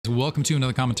Welcome to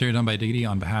another commentary done by Diggity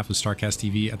on behalf of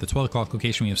StarCastTV. At the 12 o'clock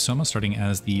location, we have Soma starting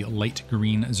as the light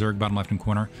green Zerg bottom left-hand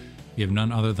corner. We have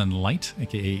none other than Light,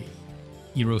 aka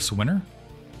Eros Winner,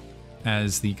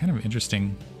 as the kind of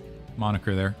interesting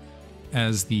moniker there.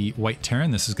 As the white Terran,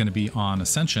 this is going to be on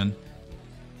Ascension.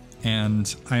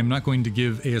 And I am not going to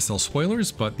give ASL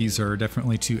spoilers, but these are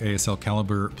definitely two ASL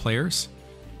caliber players.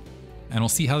 And we'll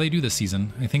see how they do this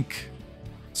season. I think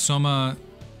Soma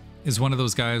is one of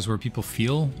those guys where people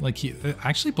feel like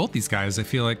actually both these guys, I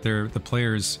feel like they're the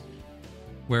players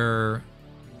where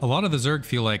a lot of the Zerg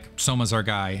feel like Soma's our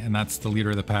guy and that's the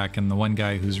leader of the pack and the one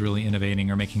guy who's really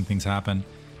innovating or making things happen.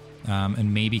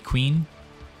 And maybe Queen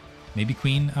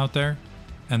out there.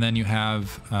 And then you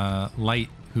have Light,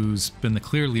 who's been the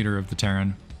clear leader of the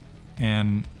Terran.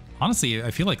 And honestly, I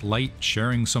feel like Light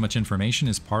sharing so much information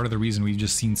is part of the reason we've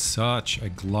just seen such a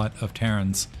glut of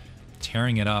Terrans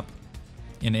tearing it up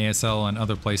in ASL and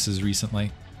other places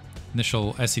recently.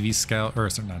 Initial SCV scout, or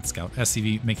sorry, not scout,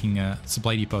 SCV making a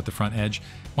supply depot at the front edge.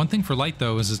 One thing for Light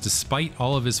though is despite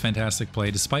all of his fantastic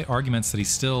play, despite arguments that he's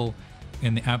still,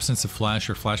 in the absence of Flash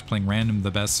or Flash playing random,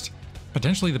 the best,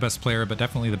 potentially the best player, but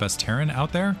definitely the best Terran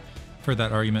out there. For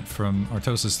that argument from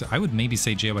Artosis, I would maybe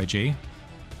say JYJ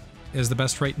is the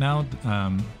best right now.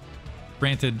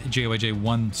 Granted, JYJ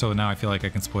won, so now I feel like I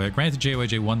can spoil it. Granted,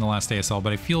 JYJ won the last ASL,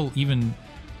 but I feel even,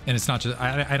 and it's not just,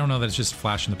 I don't know that it's just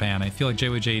flash in the pan. I feel like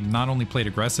JYJ not only played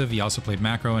aggressive, he also played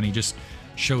macro, and he just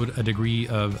showed a degree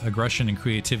of aggression and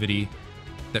creativity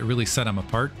that really set him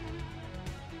apart.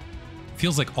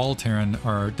 Feels like all Terran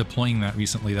are deploying that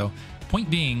recently, though.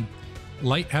 Point being,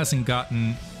 Light hasn't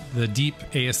gotten the deep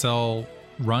ASL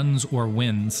runs or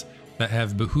wins that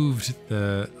have behooved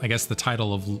the, I guess, the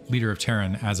title of leader of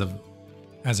Terran as of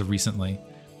recently.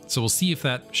 So we'll see if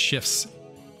that shifts.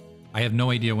 I have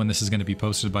no idea when this is going to be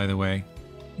posted, by the way,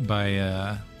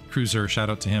 by Cruiser. Shout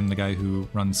out to him, the guy who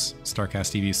runs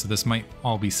StarCastTV. So this might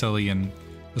all be silly, and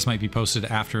this might be posted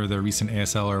after the recent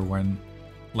ASL or when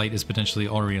Light is potentially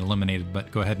already eliminated, but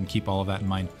go ahead and keep all of that in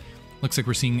mind. Looks like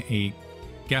we're seeing a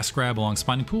gas grab along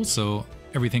spawning pool, so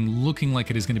everything looking like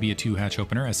it is going to be a 2-hatch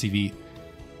opener. SCV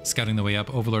scouting the way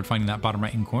up, Overlord finding that bottom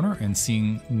right-hand corner and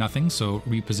seeing nothing, so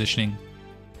repositioning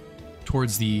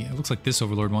towards the, it looks like this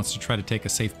Overlord wants to try to take a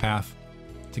safe path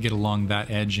to get along that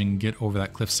edge and get over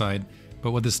that cliffside.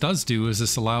 But what this does do is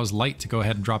this allows Light to go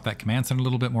ahead and drop that command center a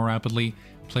little bit more rapidly,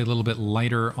 play a little bit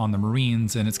lighter on the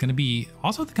Marines, and it's going to be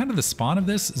also the kind of the spawn of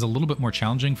this is a little bit more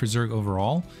challenging for Zerg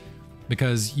overall,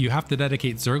 because you have to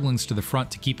dedicate Zerglings to the front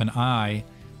to keep an eye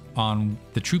on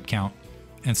the troop count.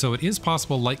 And so it is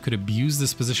possible Light could abuse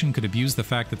this position, could abuse the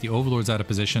fact that the Overlord's out of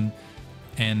position,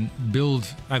 and build,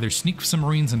 either sneak some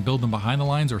Marines and build them behind the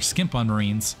lines, or skimp on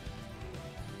Marines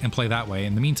and play that way.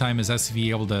 In the meantime, is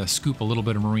SCV able to scoop a little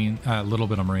bit of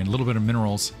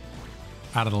minerals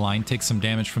out of the line, take some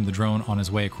damage from the drone on his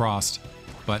way across.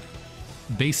 But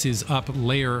base is up,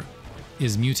 layer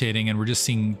is mutating, and we're just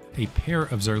seeing a pair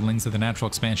of Zerglings of the natural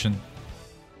expansion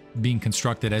being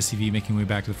constructed, SCV making way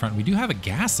back to the front. We do have a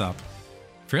gas up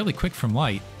fairly quick from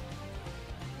Light.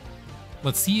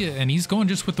 Let's see, and he's going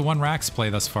just with the one Rax play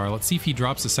thus far. Let's see if he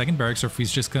drops the second barracks or if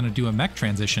he's just going to do a mech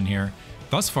transition here.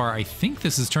 Thus far, I think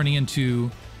this is turning into,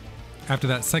 after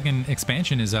that second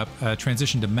expansion is up, a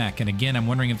transition to mech. And again, I'm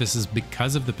wondering if this is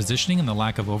because of the positioning and the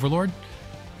lack of Overlord.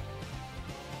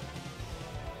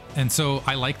 And so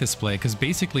I like this play, because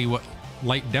basically what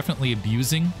Light definitely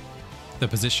abusing the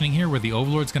positioning here, where the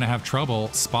Overlord's going to have trouble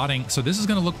spotting. So this is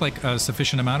going to look like a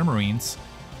sufficient amount of Marines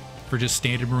for just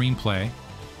standard Marine play.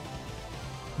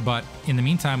 But in the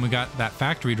meantime, we got that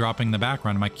factory dropping in the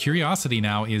background. My curiosity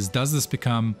now is, does this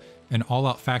become an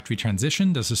all-out factory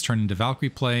transition? Does this turn into Valkyrie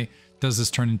play? Does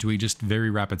this turn into a just very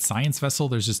rapid science vessel?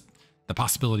 There's just, the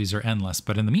possibilities are endless.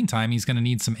 But in the meantime, he's going to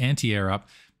need some anti-air up,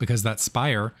 because that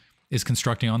Spire is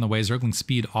constructing on the way, Zergling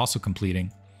speed also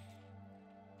completing.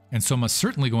 And Soma's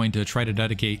certainly going to try to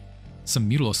dedicate some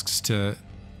Mutalisks to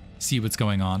see what's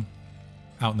going on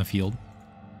out in the field.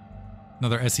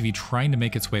 Another SCV trying to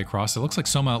make its way across. It looks like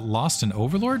Soma lost an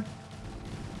Overlord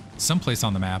someplace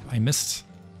on the map. I missed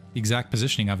the exact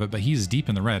positioning of it, but he's deep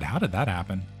in the red. How did that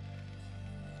happen?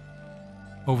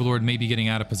 Overlord may be getting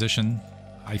out of position.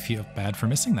 I feel bad for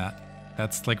missing that.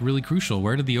 That's like really crucial.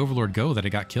 Where did the Overlord go that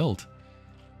it got killed?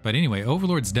 But anyway,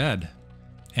 Overlord's dead.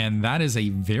 And that is a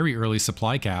very early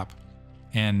supply cap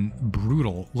and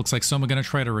brutal. Looks like Soma going to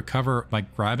try to recover by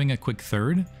grabbing a quick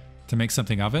third to make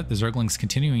something of it. The Zerglings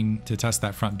continuing to test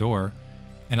that front door.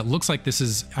 And it looks like this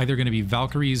is either going to be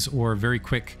Valkyries or very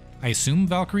quick, I assume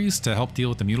Valkyries, to help deal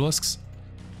with the Mutalisks.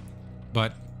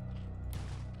 But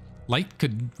Light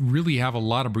could really have a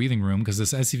lot of breathing room because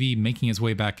this SCV making his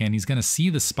way back in. He's going to see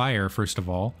the Spire, first of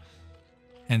all,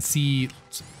 and see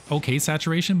okay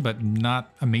saturation, but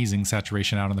not amazing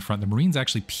saturation out in the front. The Marine's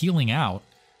actually peeling out.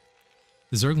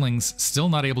 The Zerglings still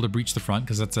not able to breach the front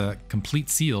because that's a complete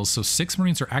seal. So 6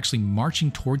 Marines are actually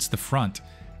marching towards the front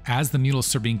as the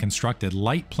Mutalisks are being constructed.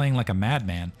 Light playing like a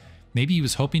madman. Maybe he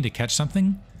was hoping to catch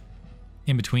something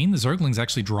in between. The Zerglings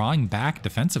actually drawing back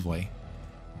defensively.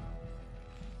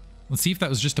 Let's see if that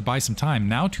was just to buy some time.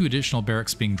 Now 2 additional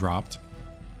barracks being dropped.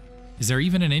 Is there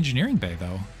even an engineering bay,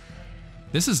 though?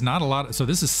 This is not a lot. So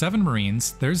this is 7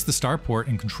 Marines. There's the starport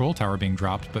and control tower being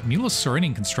dropped, but Mutalisks are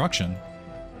in construction.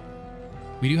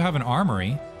 We do have an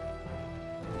armory.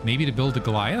 Maybe to build a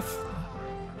Goliath?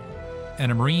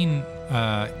 And a Marine...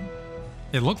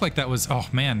 it looked like that was... Oh,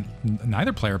 man.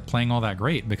 Neither player playing all that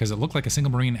great because it looked like a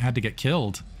single Marine had to get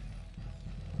killed.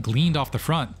 Gleaned off the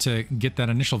front to get that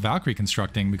initial Valkyrie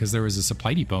constructing because there was a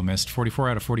supply depot missed. 44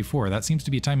 out of 44. That seems to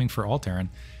be timing for all Terran.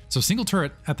 So single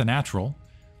turret at the natural.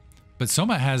 But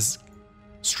Soma has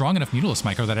strong enough Mutalist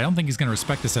micro that I don't think he's going to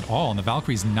respect this at all. And the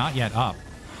Valkyrie's not yet up.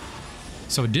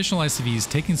 So additional SCVs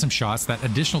taking some shots. That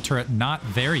additional turret not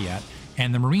there yet.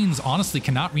 And the Marines honestly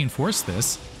cannot reinforce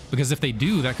this. Because if they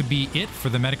do, that could be it for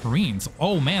the Medic Marines.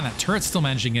 Oh man, that turret's still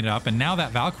managing to get up. And now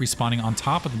that Valkyrie spawning on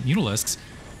top of the Mutalisks.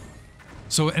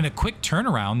 So in a quick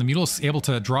turnaround, the Mutalisks able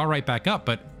to draw right back up,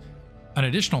 but an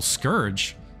additional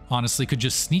Scourge, honestly, could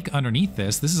just sneak underneath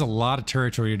this. This is a lot of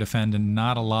territory to defend and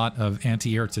not a lot of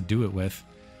anti-air to do it with.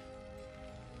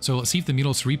 So let's see if the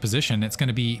Mutalisks reposition. It's going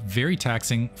to be very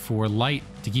taxing for Light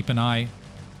to keep an eye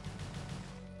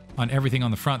on everything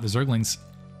on the front. The Zerglings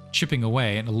chipping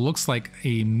away, and it looks like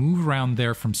a move around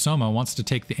there from Soma wants to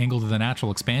take the angle to the natural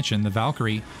expansion. The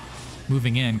Valkyrie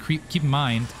moving in. Keep in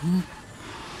mind...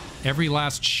 Every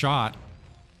last shot,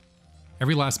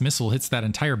 every last missile hits that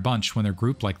entire bunch when they're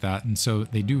grouped like that, and so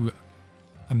they do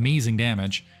amazing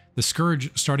damage. The Scourge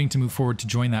starting to move forward to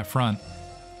join that front,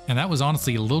 and that was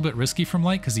honestly a little bit risky from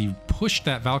Light because he pushed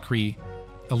that Valkyrie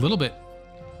a little bit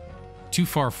too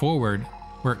far forward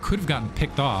where it could have gotten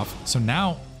picked off. So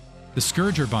now the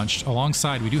Scourge are bunched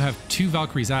alongside. We do have 2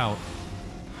 Valkyries out.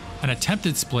 An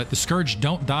attempted split. The Scourge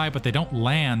don't die, but they don't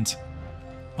land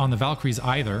on the Valkyries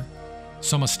either.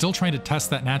 Soma's still trying to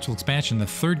test that natural expansion. The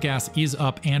 3rd gas is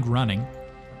up and running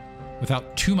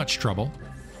without too much trouble.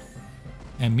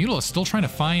 And Mutalisks still trying to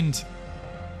find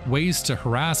ways to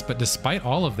harass, but despite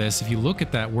all of this, if you look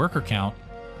at that worker count,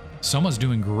 Soma's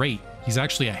doing great. He's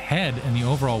actually ahead in the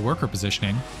overall worker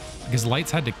positioning because Light's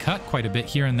had to cut quite a bit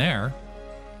here and there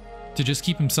to just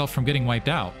keep himself from getting wiped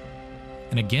out.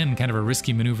 And again, kind of a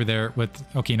risky maneuver there with,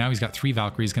 okay, now he's got 3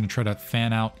 Valkyries, going to try to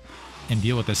fan out and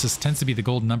deal with this. This tends to be the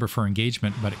golden number for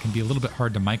engagement, but it can be a little bit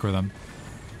hard to micro them.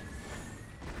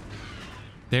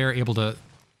 They're able to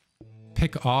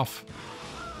pick off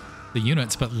the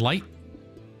units, but Light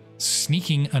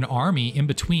sneaking an army in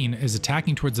between is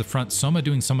attacking towards the front. Soma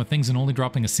doing Soma things and only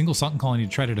dropping a single Sultan colony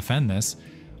to try to defend this.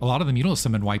 A lot of the Mutalisks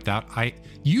have been wiped out.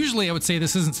 Usually I would say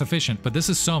this isn't sufficient, but this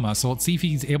is Soma, so let's see if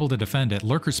he's able to defend it.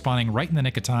 Lurker spawning right in the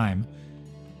nick of time.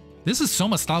 This is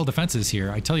Soma-style defenses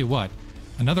here, I tell you what.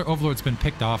 Another Overlord's been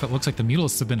picked off. It looks like the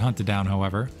Mutalisks have been hunted down,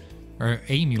 however. Or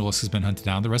a Mutalisk has been hunted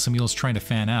down. The rest of the Mutalisks trying to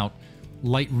fan out.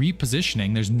 Light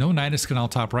repositioning. There's no Nidus Canal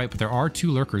top right, but there are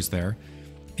 2 Lurkers there.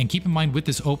 And keep in mind with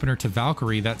this opener to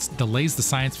Valkyrie, that delays the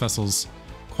Science Vessels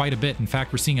quite a bit. In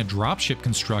fact, we're seeing a dropship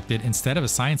constructed instead of a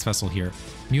Science Vessel here.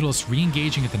 Mutalisks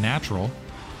re-engaging at the natural.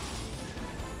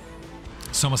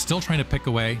 Soma still trying to pick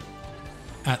away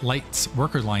at Light's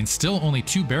worker line. Still only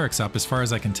 2 barracks up as far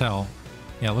as I can tell.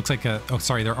 Yeah, it looks like oh,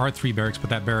 sorry, there are 3 barracks,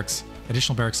 but that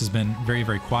additional barracks has been very,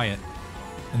 very quiet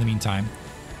in the meantime.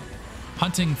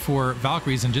 Hunting for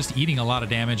Valkyries and just eating a lot of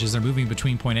damage as they're moving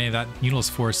between point A. That Mutalisk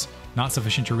force not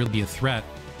sufficient to really be a threat.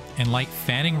 And Light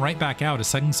fanning right back out. A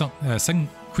second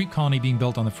creep colony being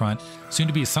built on the front. Soon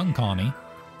to be a sunken colony.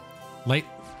 Light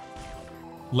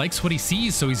likes what he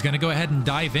sees, so he's going to go ahead and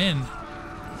dive in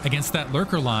against that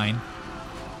Lurker line.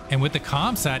 And with the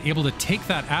Comsat able to take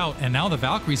that out, and now the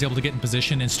Valkyrie's able to get in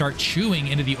position and start chewing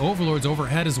into the Overlords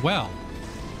overhead as well.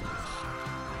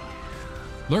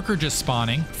 Lurker just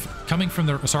spawning, coming from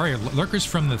the, sorry, Lurkers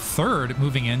from the 3rd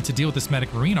moving in to deal with this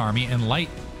Medic Marine army, and Light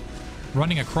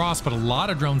running across, but a lot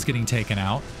of drones getting taken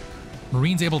out.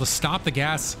 Marines able to stop the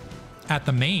gas at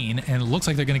the main, and it looks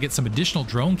like they're going to get some additional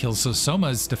drone kills. So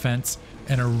Soma's defense,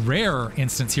 in a rare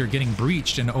instance here, getting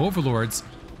breached, and Overlords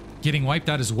getting wiped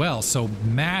out as well. So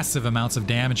massive amounts of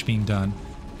damage being done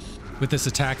with this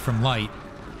attack from Light.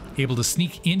 Able to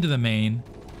sneak into the main,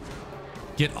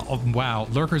 get, oh, wow,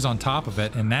 Lurkers on top of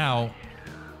it, and now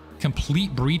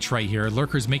complete breach right here.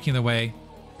 Lurkers making their way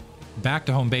back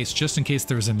to home base just in case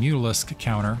there's a Mutalisk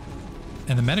counter.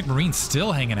 And the Medic Marine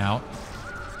still hanging out,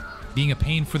 being a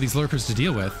pain for these Lurkers to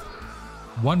deal with.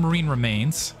 One Marine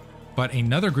remains, but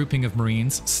another grouping of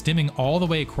Marines stimming all the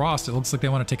way across. It looks like they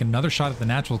want to take another shot at the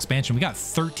natural expansion. We got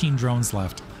 13 drones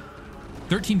left.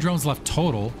 13 drones left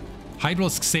total.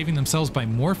 Hydralisks saving themselves by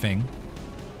morphing.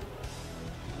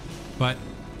 But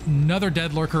another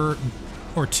dead Lurker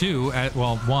or two, at,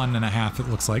 well, 1.5 it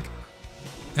looks like,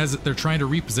 as they're trying to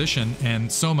reposition,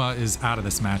 and Soma is out of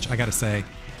this match. I gotta say,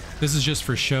 this is just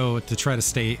for show to try to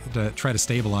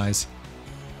stabilize.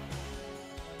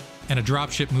 And a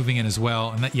dropship moving in as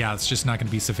well, and that, yeah, it's just not going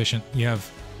to be sufficient. You have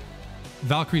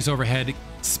Valkyries overhead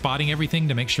spotting everything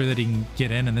to make sure that he can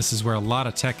get in, and this is where a lot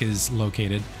of tech is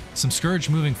located. Some Scourge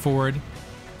moving forward.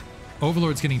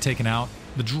 Overlord's getting taken out.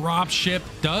 The dropship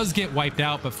does get wiped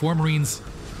out, but 4 Marines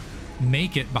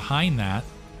make it behind that.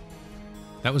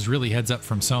 That was really heads up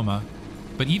from Soma.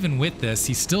 But even with this,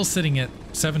 he's still sitting at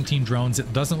 17 drones.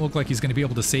 It doesn't look like he's going to be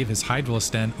able to save his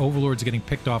Hydralist den. Overlord's getting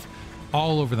picked off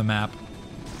all over the map.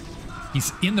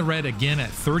 He's in the red again at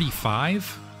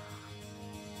 35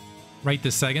 right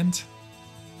this second.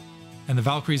 And the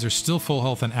Valkyries are still full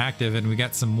health and active, and we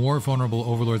got some more vulnerable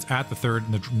Overlords at the third,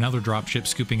 and another dropship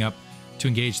scooping up to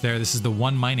engage there. This is the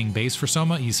one mining base for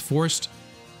Soma. He's forced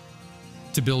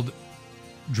to build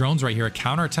drones right here. A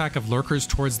counterattack of Lurkers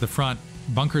towards the front.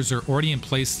 Bunkers are already in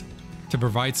place to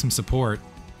provide some support.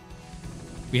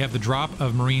 We have the drop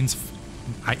of Marines.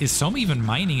 Is Soma even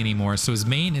mining anymore? So his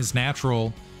main, his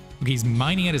natural... He's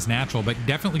mining at his natural, but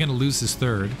definitely going to lose his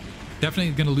third.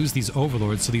 Definitely going to lose these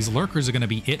Overlords, so these Lurkers are going to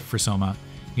be it for Soma.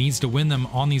 He needs to win them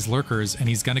on these Lurkers, and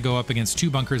he's going to go up against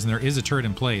 2 bunkers, and there is a turret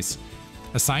in place.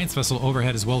 A Science Vessel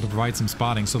overhead as well to provide some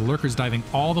spotting, so the Lurkers diving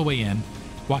all the way in,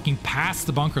 walking past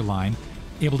the bunker line,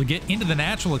 able to get into the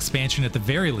natural expansion at the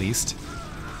very least.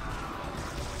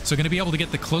 So going to be able to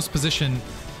get the close position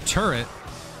turret.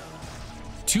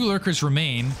 2 Lurkers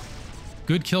remain.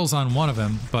 Good kills on one of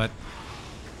them, but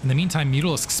in the meantime,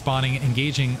 Mutalisk spawning,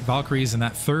 engaging Valkyries, and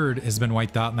that third has been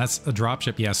wiped out, and that's a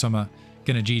dropship. Yeah, Soma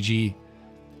gonna GG.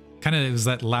 Kind of, it was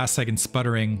that last second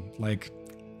sputtering, like,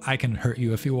 I can hurt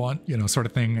you if you want, you know, sort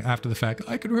of thing after the fact.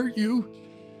 I can hurt you.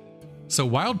 So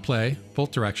wild play, both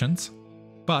directions,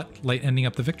 but late ending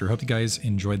up the victor. Hope you guys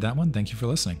enjoyed that one. Thank you for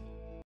listening.